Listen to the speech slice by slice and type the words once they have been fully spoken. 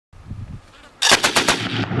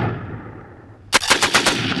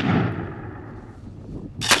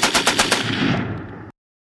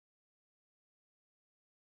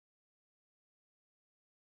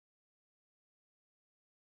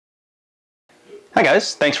Hi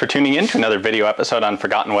guys, thanks for tuning in to another video episode on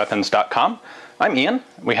ForgottenWeapons.com. I'm Ian.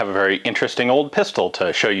 We have a very interesting old pistol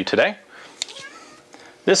to show you today.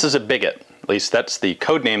 This is a Bigot, at least that's the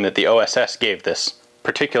code name that the OSS gave this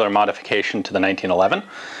particular modification to the 1911.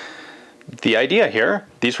 The idea here,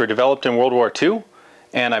 these were developed in World War II,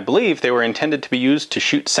 and I believe they were intended to be used to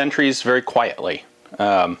shoot sentries very quietly.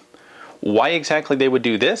 Why exactly they would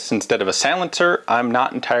do this instead of a silencer, I'm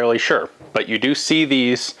not entirely sure, but you do see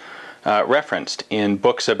these referenced in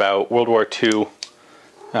books about World War II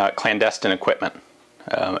clandestine equipment.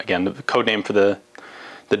 Again, the code name for the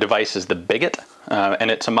device is the Bigot, and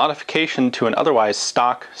it's a modification to an otherwise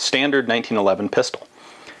stock standard 1911 pistol.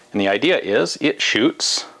 And the idea is it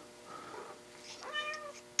shoots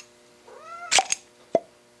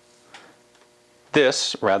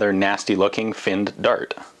this rather nasty looking finned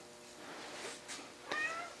dart.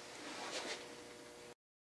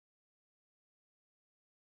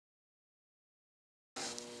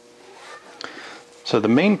 So the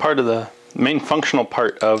main functional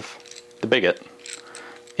part of the Bigot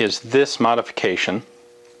is this modification.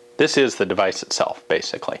 This is the device itself,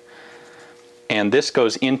 basically. And this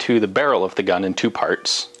goes into the barrel of the gun in two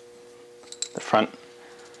parts. The front,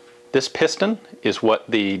 this piston is what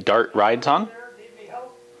the dart rides on.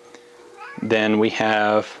 Then we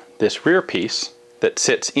have this rear piece that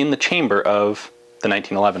sits in the chamber of the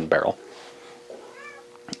 1911 barrel.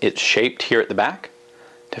 It's shaped here at the back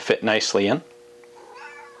to fit nicely in.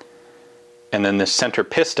 And then this center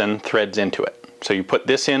piston threads into it. So you put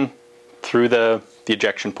this in through the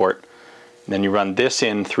ejection port, and then you run this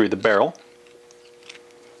in through the barrel,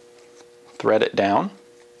 thread it down,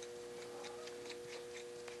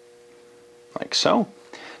 like so.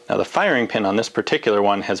 Now the firing pin on this particular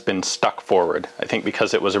one has been stuck forward, I think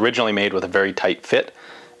because it was originally made with a very tight fit,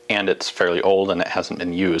 and it's fairly old and it hasn't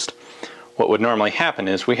been used. What would normally happen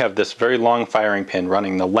is we have this very long firing pin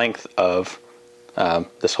running the length of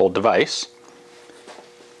this whole device.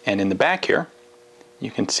 And in the back here, you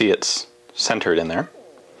can see it's centered in there.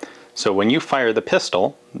 So when you fire the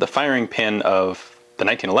pistol, the firing pin of the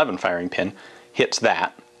 1911 firing pin hits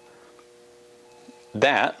that.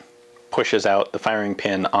 That pushes out the firing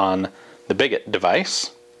pin on the Bigot device.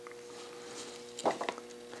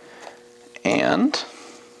 And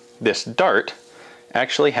this dart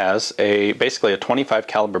actually has basically a 25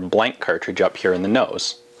 caliber blank cartridge up here in the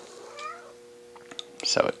nose.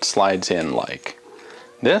 So it slides in like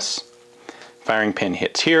this. Firing pin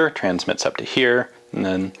hits here, transmits up to here, and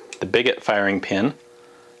then the Bigot firing pin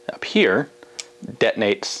up here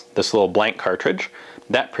detonates this little blank cartridge.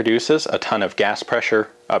 That produces a ton of gas pressure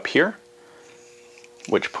up here,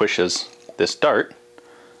 which pushes this dart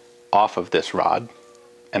off of this rod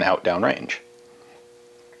and out downrange.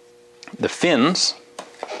 The fins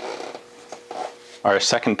are a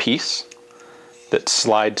second piece that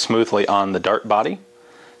slides smoothly on the dart body,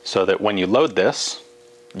 so that when you load this,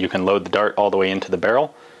 you can load the dart all the way into the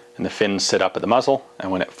barrel, and the fins sit up at the muzzle, and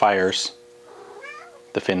when it fires,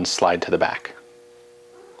 the fins slide to the back.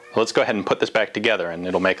 So let's go ahead and put this back together and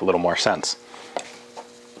it'll make a little more sense.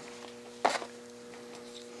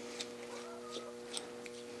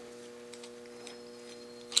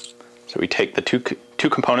 So we take the two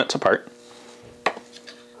components apart,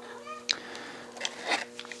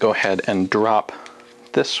 go ahead and drop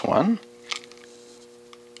this one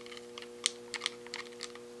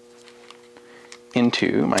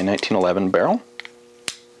into my 1911 barrel,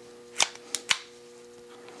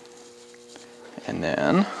 and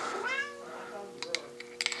then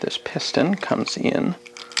this piston comes in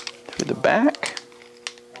through the back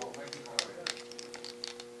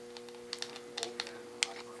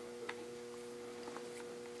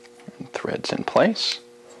and threads in place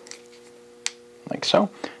like so.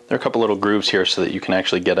 There are a couple little grooves here so that you can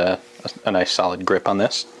actually get a nice solid grip on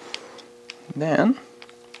this. Then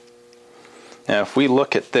now if we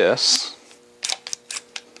look at this,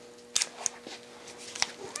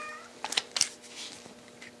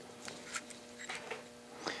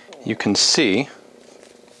 you can see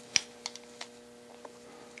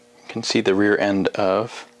the rear end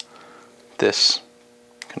of this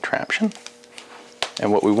contraption.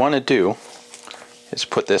 And what we want to do is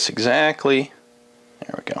put this exactly,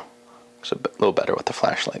 there we go, looks a little better with the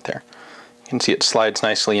flashlight there. You can see it slides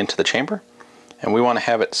nicely into the chamber. And we want to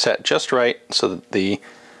have it set just right so that the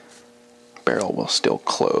barrel will still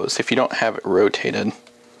close. If you don't have it rotated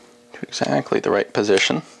to exactly the right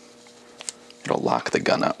position, it'll lock the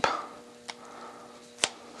gun up.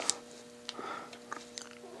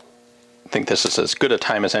 I think this is as good a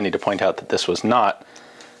time as any to point out that this was not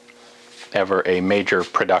ever a major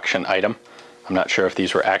production item. I'm not sure if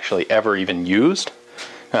these were actually ever even used.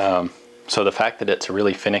 So the fact that it's a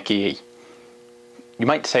really finicky, you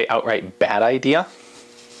might say outright bad idea,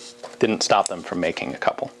 didn't stop them from making a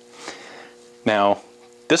couple. Now,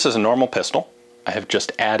 this is a normal pistol. I have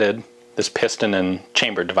just added this piston and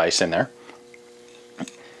chamber device in there.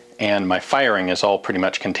 And my firing is all pretty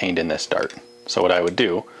much contained in this dart. So what I would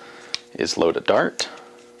do is load a dart.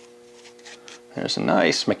 There's a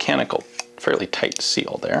nice mechanical, fairly tight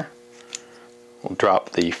seal there. We'll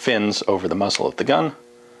drop the fins over the muzzle of the gun,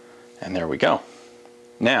 and there we go.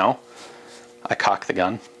 Now, I cock the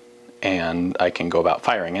gun, and I can go about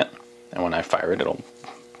firing it, and when I fire it, it'll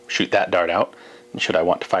shoot that dart out. And should I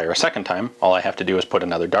want to fire a second time, all I have to do is put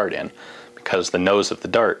another dart in, because the nose of the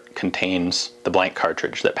dart contains the blank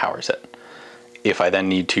cartridge that powers it. If I then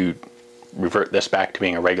need to revert this back to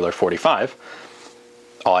being a regular 45,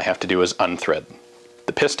 all I have to do is unthread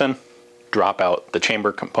the piston, drop out the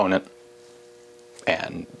chamber component,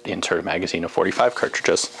 and insert a magazine of 45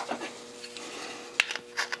 cartridges.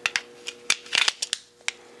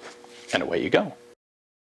 And away you go.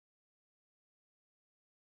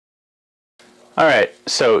 Alright,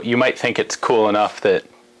 so you might think it's cool enough that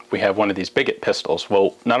we have one of these Bigot pistols.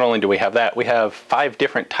 Well, not only do we have that, we have 5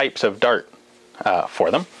 different types of dart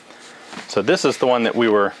for them. So this is the one that we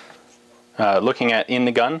were looking at in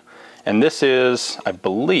the gun, and this is, I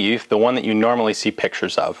believe, the one that you normally see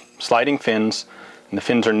pictures of. Sliding fins, and the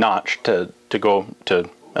fins are notched to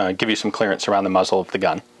give you some clearance around the muzzle of the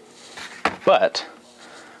gun. But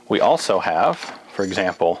we also have, for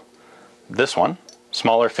example, this one,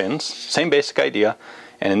 smaller fins, same basic idea,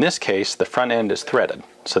 and in this case the front end is threaded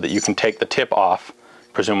so that you can take the tip off,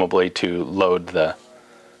 presumably to load the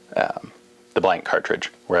blank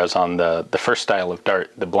cartridge, whereas on the first style of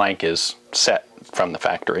dart the blank is set from the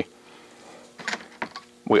factory.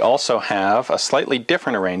 We also have a slightly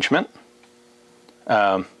different arrangement.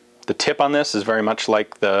 The tip on this is very much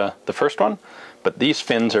like the first one, but these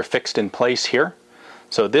fins are fixed in place here,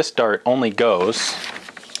 so this dart only goes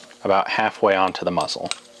about halfway onto the muzzle.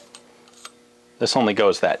 This only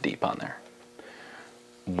goes that deep on there.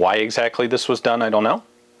 Why exactly this was done, I don't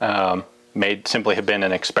know. May simply have been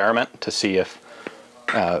an experiment to see if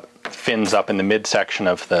fins up in the midsection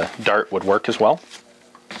of the dart would work as well.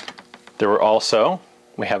 There were also,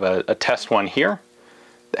 we have a test one here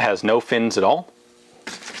that has no fins at all.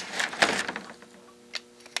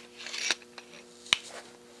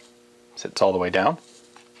 Sits all the way down.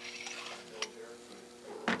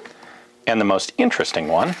 And the most interesting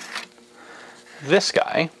one, this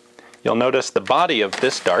guy, you'll notice the body of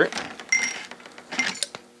this dart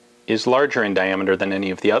is larger in diameter than any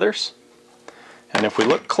of the others. And if we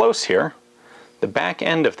look close here, the back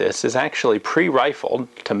end of this is actually pre-rifled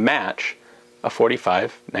to match a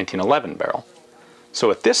 45 1911 barrel. So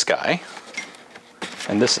with this guy,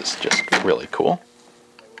 and this is just really cool,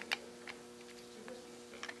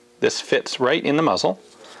 this fits right in the muzzle,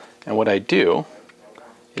 and what I do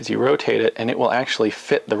is you rotate it and it will actually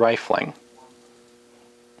fit the rifling.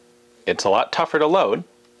 It's a lot tougher to load,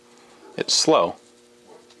 it's slow,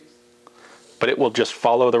 but it will just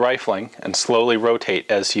follow the rifling and slowly rotate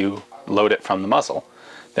as you load it from the muzzle.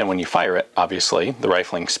 Then when you fire it, obviously, the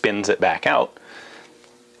rifling spins it back out,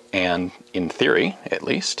 and in theory, at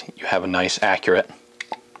least, you have a nice, accurate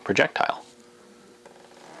projectile.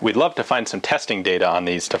 We'd love to find some testing data on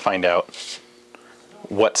these to find out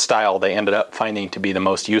what style they ended up finding to be the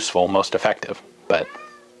most useful, most effective, but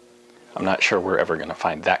I'm not sure we're ever going to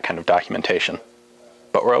find that kind of documentation.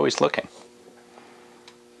 But we're always looking.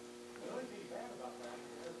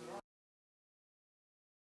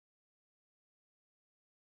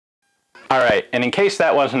 Alright, and in case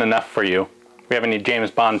that wasn't enough for you, we have any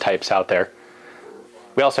James Bond types out there.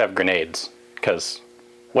 We also have grenades, because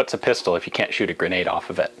what's a pistol if you can't shoot a grenade off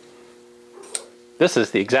of it? This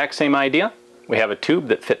is the exact same idea. We have a tube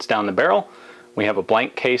that fits down the barrel. We have a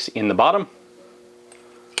blank case in the bottom.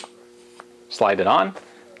 Slide it on.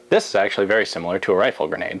 This is actually very similar to a rifle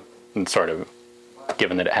grenade, and sort of,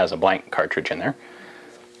 given that it has a blank cartridge in there.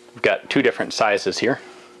 We've got 2 different sizes here.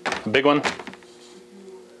 A big one,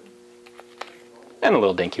 and a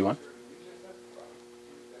little dinky one.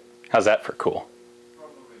 How's that for cool?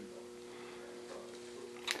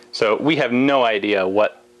 So we have no idea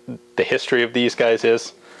what the history of these guys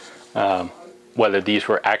is, whether these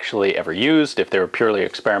were actually ever used, if they were purely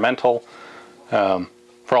experimental.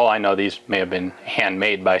 For all I know, these may have been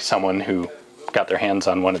handmade by someone who got their hands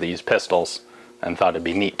on one of these pistols and thought it'd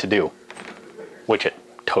be neat to do, which it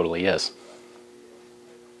totally is.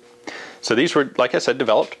 So these were, like I said,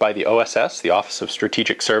 developed by the OSS, the Office of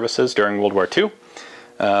Strategic Services, during World War II.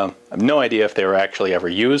 I have no idea if they were actually ever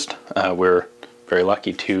used. We're very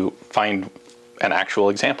lucky to find an actual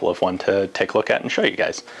example of one to take a look at and show you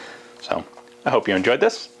guys. So I hope you enjoyed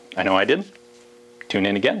this. I know I did. Tune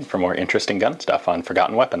in again for more interesting gun stuff on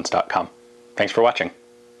ForgottenWeapons.com. Thanks for watching.